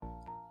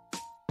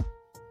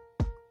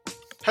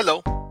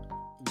Hello,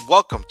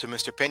 welcome to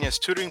Mr. Pena's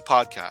Tutoring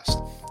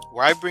Podcast,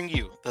 where I bring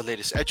you the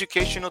latest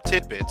educational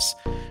tidbits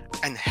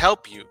and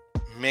help you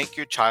make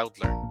your child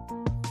learn.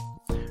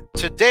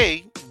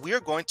 Today, we are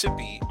going to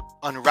be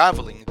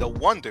unraveling the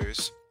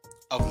wonders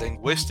of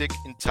linguistic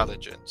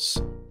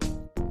intelligence.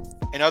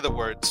 In other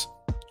words,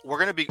 we're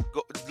going to be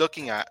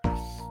looking at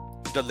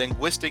the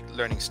linguistic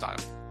learning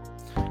style,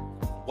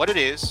 what it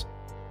is,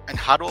 and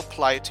how to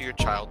apply it to your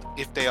child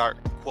if they are,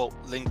 quote,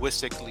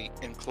 linguistically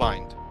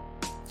inclined.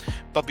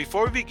 But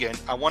before we begin,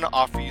 I want to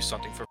offer you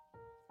something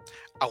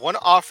I want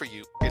to offer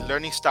you a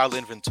learning style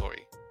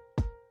inventory.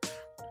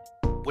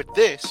 With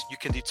this, you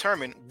can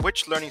determine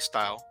which learning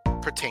style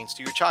pertains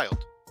to your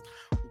child.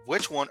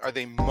 Which one are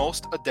they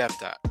most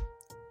adept at?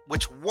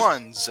 Which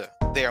ones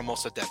they are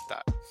most adept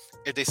at?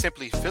 If they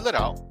simply fill it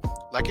out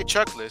like a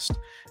checklist,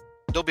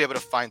 they'll be able to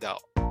find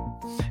out.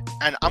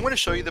 And I'm going to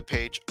show you the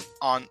page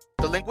on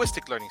the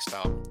linguistic learning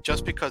style,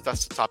 just because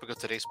that's the topic of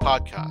today's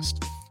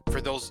podcast. For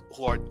those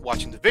who are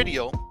watching the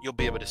video, you'll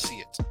be able to see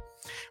it.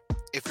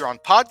 If you're on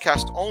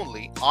podcast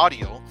only,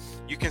 audio,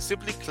 you can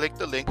simply click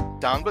the link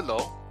down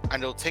below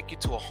and it'll take you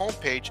to a home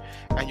page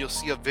and you'll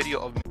see a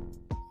video of me.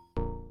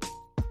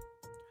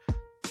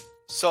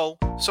 So,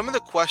 some of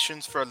the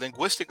questions for a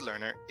linguistic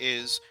learner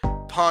is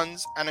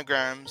puns,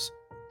 anagrams,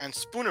 and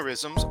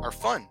spoonerisms are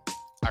fun.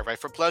 I write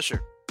for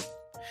pleasure.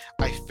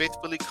 I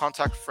faithfully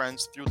contact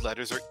friends through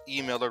letters or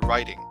email or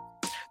writing.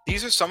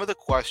 These are some of the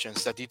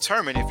questions that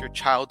determine if your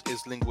child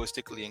is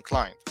linguistically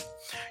inclined.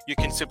 You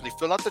can simply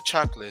fill out the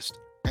checklist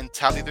and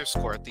tally their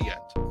score at the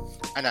end.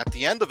 And at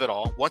the end of it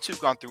all, once you've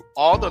gone through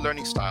all the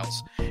learning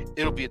styles,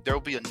 there will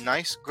be a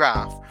nice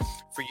graph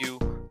for you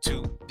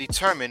to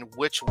determine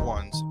which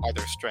ones are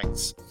their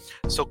strengths.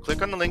 So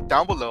click on the link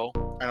down below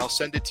and I'll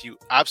send it to you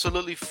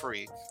absolutely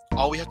free.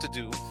 All we have to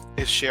do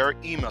is share our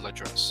email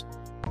address.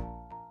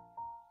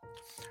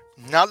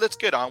 Now let's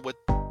get on with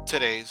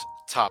today's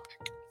topic.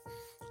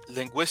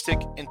 Linguistic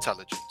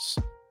intelligence.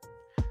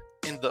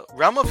 In the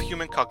realm of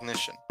human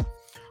cognition,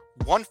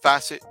 one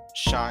facet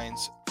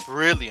shines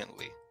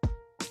brilliantly.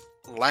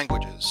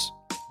 Languages.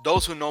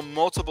 Those who know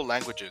multiple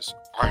languages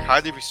are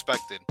highly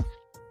respected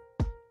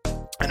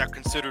and are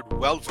considered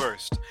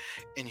well-versed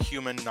in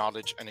human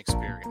knowledge and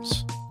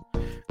experience.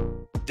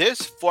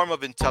 This form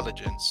of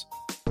intelligence,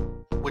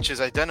 which is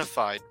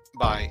identified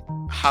by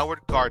Howard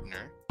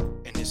Gardner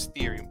in his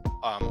theory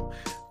of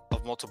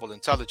multiple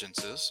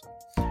intelligences,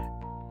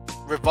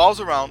 revolves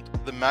around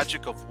the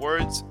magic of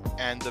words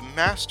and the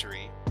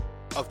mastery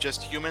of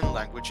just human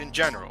language in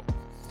general.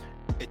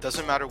 It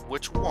doesn't matter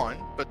which one,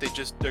 but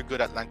they're good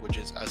at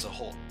languages as a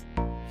whole.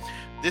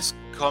 This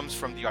comes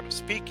from the art of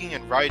speaking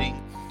and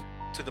writing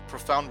to the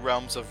profound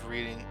realms of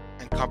reading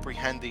and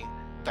comprehending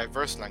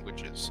diverse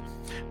languages.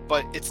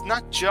 But it's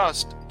not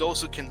just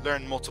those who can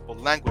learn multiple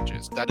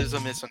languages. That is a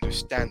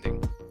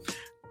misunderstanding.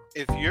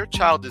 If your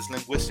child is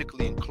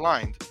linguistically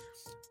inclined,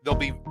 they'll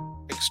be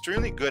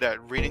extremely good at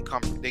reading.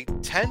 They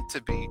tend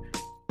to be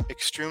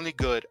extremely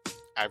good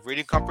at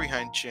reading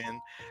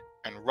comprehension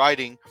and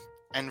writing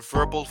and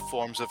verbal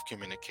forms of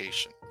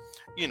communication.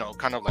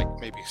 Kind of like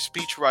maybe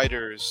speech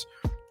writers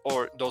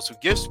or those who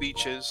give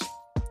speeches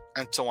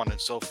and so on and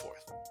so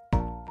forth.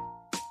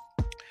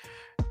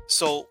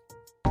 So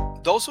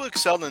those who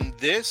excel in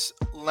this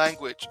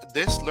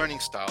learning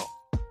style,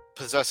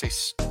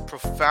 possess a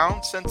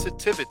profound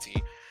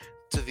sensitivity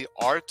to the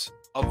art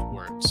of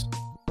words.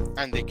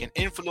 And they can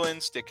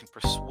influence, they can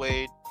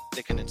persuade,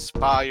 they can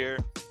inspire,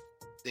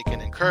 they can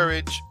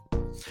encourage.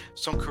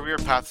 Some career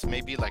paths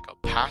may be like a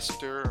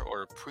pastor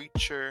or a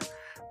preacher,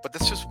 but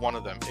that's just one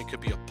of them. It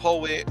could be a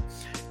poet.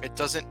 It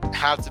doesn't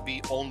have to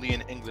be only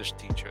an English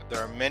teacher.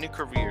 There are many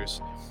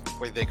careers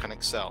where they can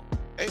excel.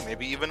 Hey,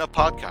 maybe even a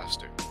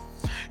podcaster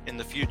in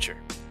the future.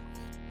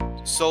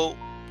 So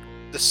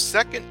the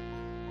second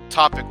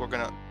topic we're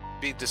going to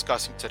be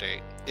discussing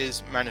today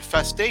is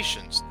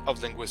manifestations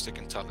of linguistic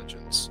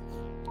intelligence.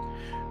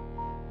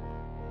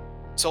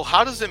 So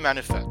how does it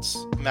manifest?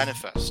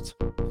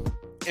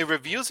 It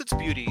reveals its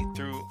beauty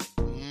through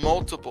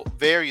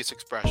various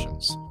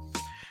expressions.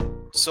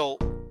 So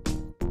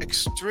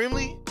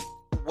extremely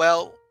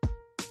well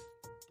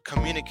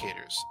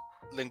communicators,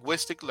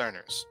 linguistic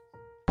learners,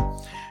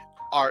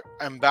 are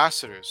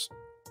ambassadors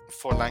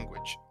for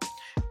language.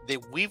 They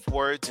weave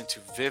words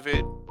into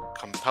vivid,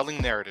 compelling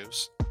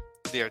narratives.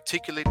 They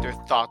articulate their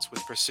thoughts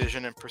with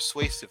precision and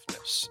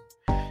persuasiveness.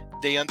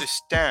 They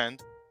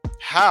understand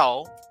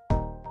how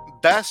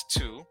best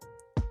to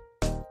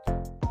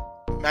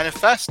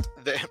manifest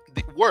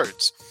the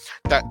words.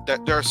 That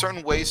there are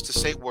certain ways to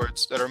say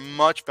words that are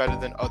much better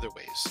than other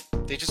ways.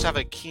 They just have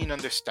a keen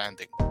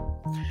understanding.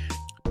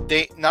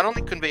 They not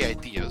only convey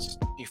ideas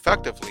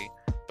effectively,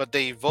 but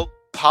they evoke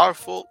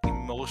powerful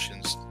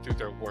emotions through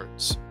their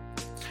words.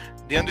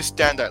 They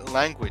understand that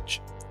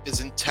language is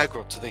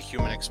integral to the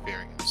human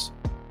experience.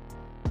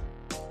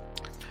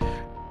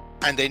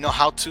 And they know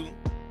how to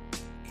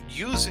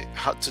use it,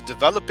 how to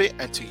develop it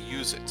and to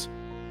use it.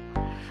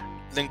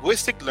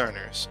 Linguistic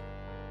learners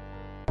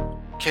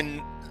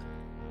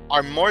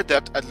are more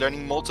adept at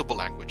learning multiple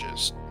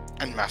languages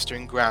and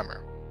mastering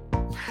grammar.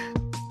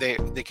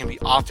 They can be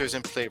authors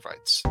and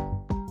playwrights.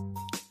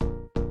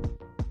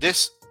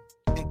 This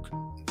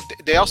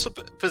they also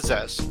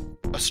possess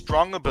a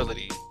strong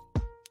ability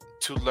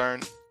to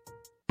learn,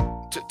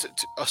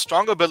 a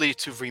strong ability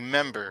to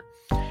remember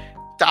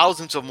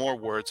thousands of more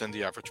words than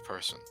the average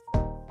person.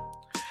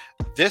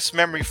 This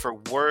memory for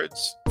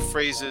words,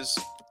 phrases,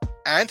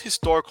 and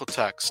historical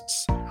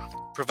texts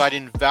provide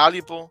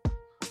invaluable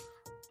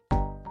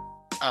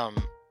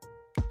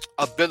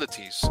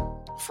abilities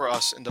for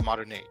us in the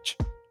modern age,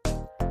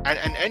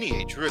 and any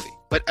age really,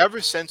 but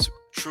ever since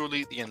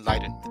truly the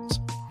Enlightenment.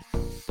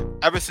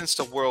 Ever since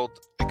the world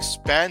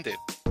expanded,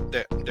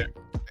 the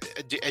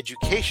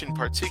education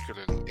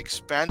particularly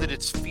expanded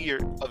its sphere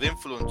of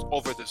influence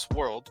over this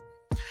world,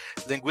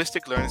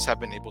 linguistic learners have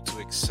been able to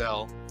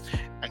excel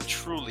and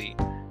truly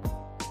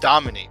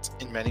dominate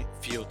in many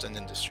fields and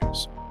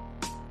industries.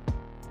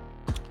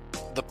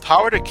 The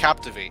power to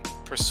captivate,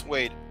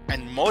 persuade,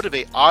 and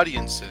motivate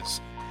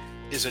audiences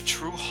is a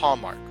true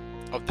hallmark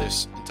of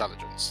this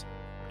intelligence.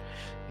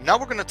 Now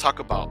we're going to talk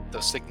about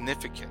the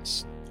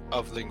significance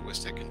of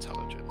linguistic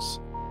intelligence.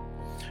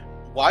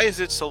 Why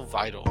is it so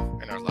vital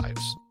in our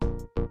lives?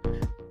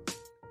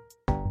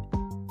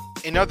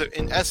 In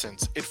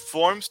essence, it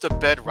forms the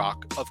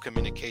bedrock of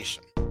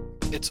communication.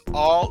 It's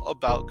all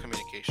about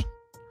communication.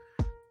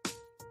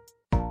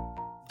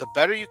 The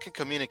better you can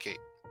communicate,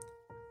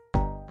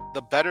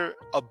 the better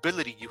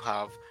ability you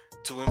have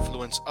to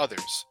influence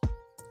others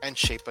and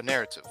shape a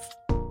narrative.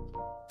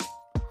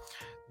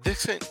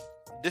 This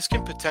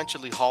can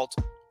potentially halt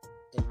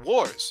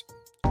wars.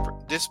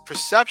 This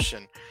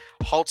perception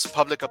halts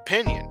public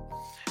opinion,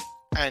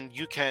 and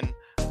a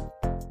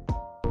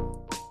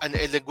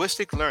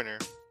linguistic learner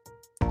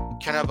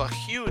can have a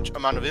huge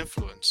amount of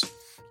influence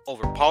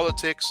over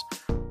politics,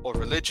 or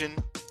religion,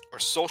 or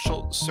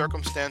social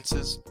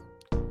circumstances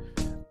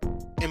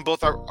in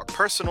both our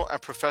personal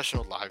and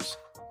professional lives.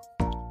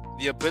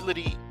 The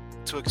ability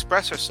to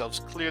express ourselves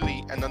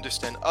clearly and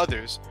understand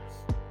others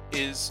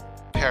is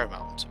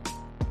paramount.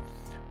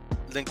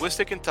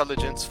 Linguistic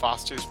intelligence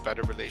fosters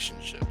better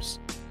relationships,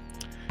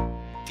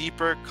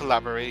 deeper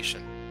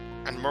collaboration,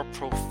 and more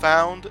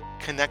profound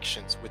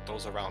connections with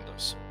those around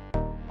us.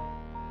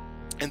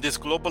 In this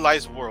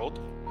globalized world,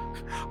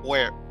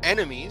 where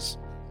enemies,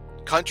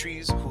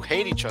 countries who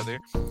hate each other,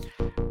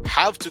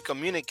 have to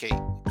communicate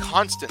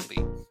constantly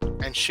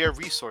and share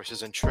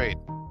resources and trade,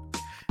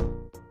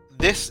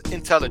 this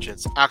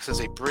intelligence acts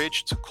as a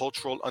bridge to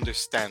cultural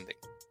understanding.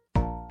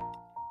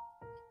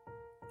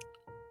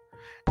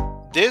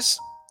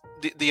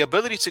 The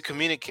ability to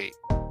communicate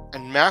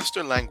and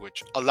master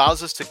language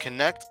allows us to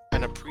connect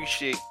and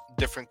appreciate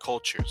different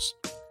cultures.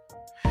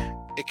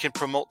 It can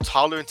promote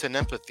tolerance and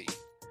empathy,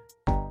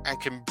 and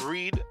can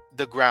breed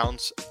the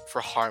grounds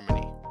for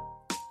harmony.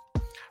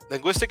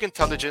 Linguistic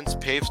intelligence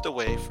paves the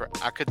way for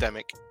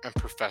academic and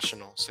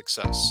professional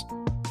success.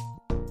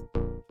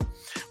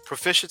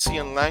 Proficiency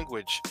in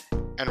language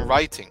and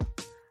writing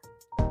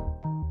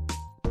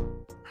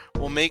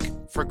will make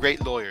for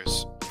great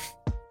lawyers.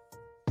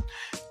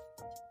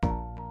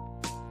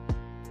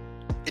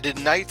 It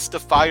ignites the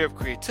fire of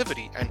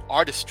creativity and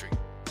artistry,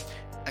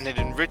 and it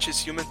enriches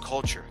human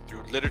culture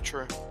through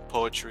literature,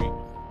 poetry,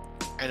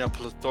 and a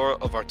plethora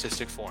of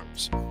artistic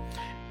forms.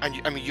 And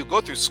you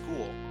go through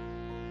school.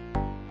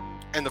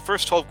 In the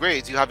first 12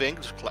 grades, you have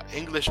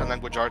English and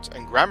language arts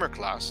and grammar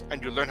class,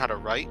 and you learn how to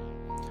write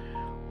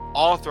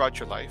all throughout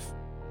your life.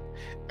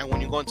 And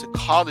when you go into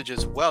college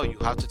as well, you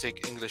have to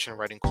take English and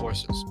writing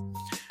courses.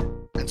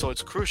 And so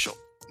it's crucial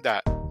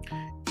that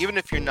even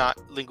if you're not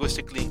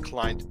linguistically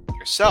inclined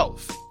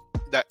yourself,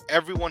 that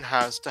everyone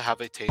has to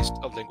have a taste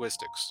of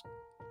linguistics.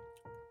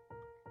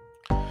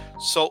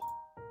 So,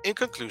 in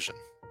conclusion,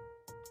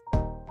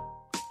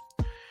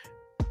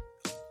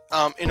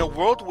 in a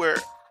world where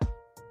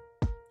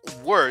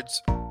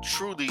words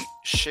truly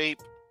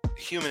shape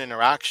human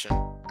interaction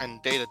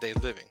and day-to-day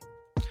living,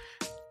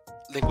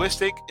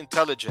 linguistic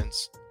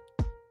intelligence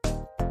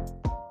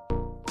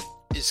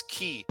is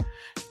key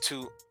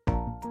to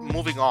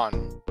moving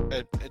on,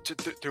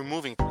 through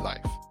moving through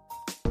life.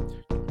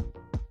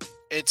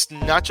 It's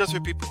not just for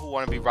people who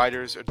want to be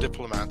writers or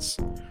diplomats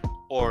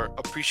or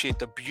appreciate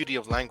the beauty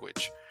of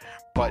language,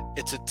 but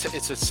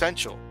it's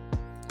essential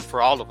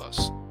for all of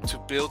us to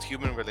build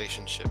human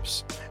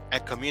relationships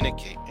and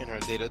communicate in our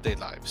day-to-day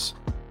lives.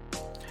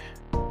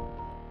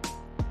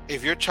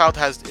 If your child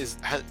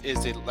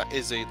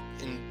is a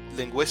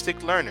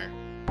linguistic learner,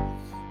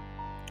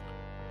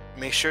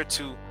 make sure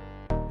to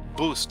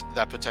boost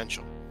that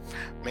potential.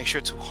 Make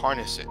sure to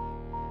harness it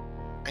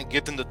and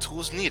give them the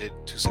tools needed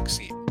to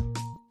succeed.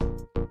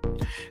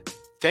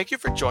 Thank you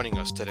for joining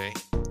us today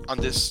on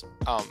this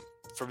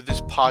for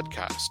this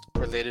podcast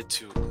related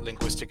to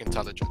linguistic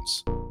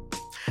intelligence.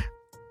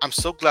 I'm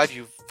so glad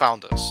you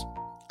found us,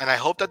 and I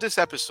hope that this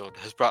episode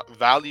has brought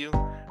value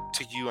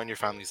to you and your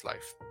family's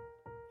life.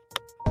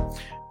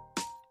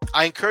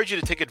 I encourage you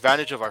to take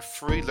advantage of our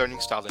free learning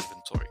style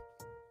inventory.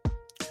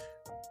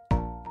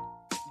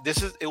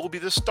 It will be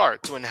the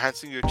start to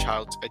enhancing your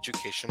child's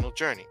educational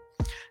journey.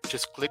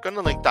 Just click on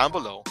the link down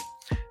below.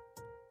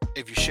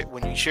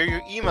 When you share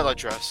your email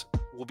address,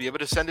 we'll be able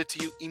to send it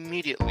to you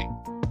immediately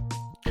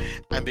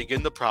and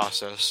begin the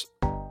process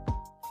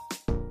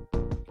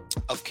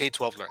of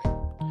K-12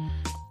 learning.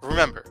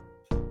 Remember,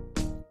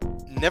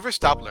 never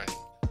stop learning.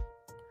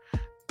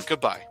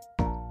 Goodbye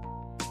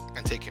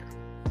and take care.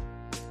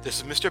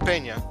 This is Mr.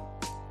 Pena,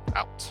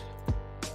 out.